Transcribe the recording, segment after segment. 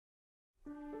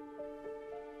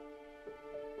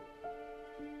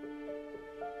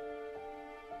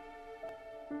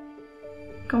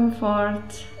comfort,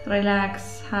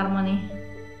 relax, harmony.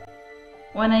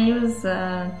 When I use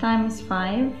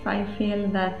 ×5, I feel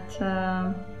that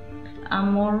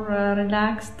I'm more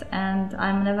relaxed and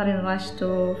I'm never in rush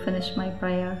to finish my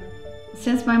prayer.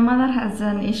 Since my mother has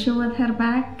an issue with her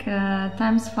back,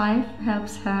 ×5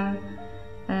 helps her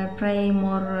pray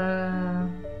more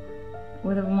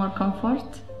with more comfort.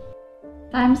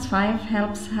 ×5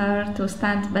 helps her to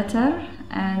stand better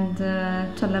and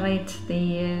tolerate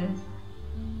the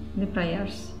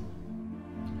prayers.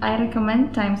 I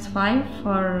recommend ×5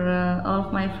 for all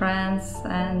of my friends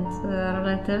and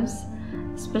relatives,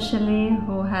 especially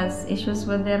who has issues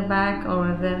with their back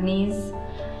or their knees,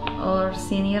 or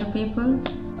senior people.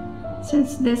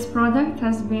 Since this product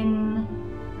has been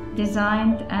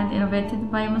designed and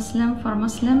innovated by Muslim for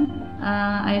Muslim,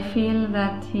 I feel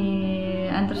that he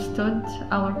understood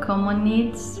our common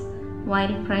needs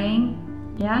while praying.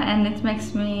 And it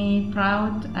makes me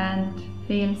proud and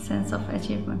feel sense of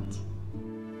achievement.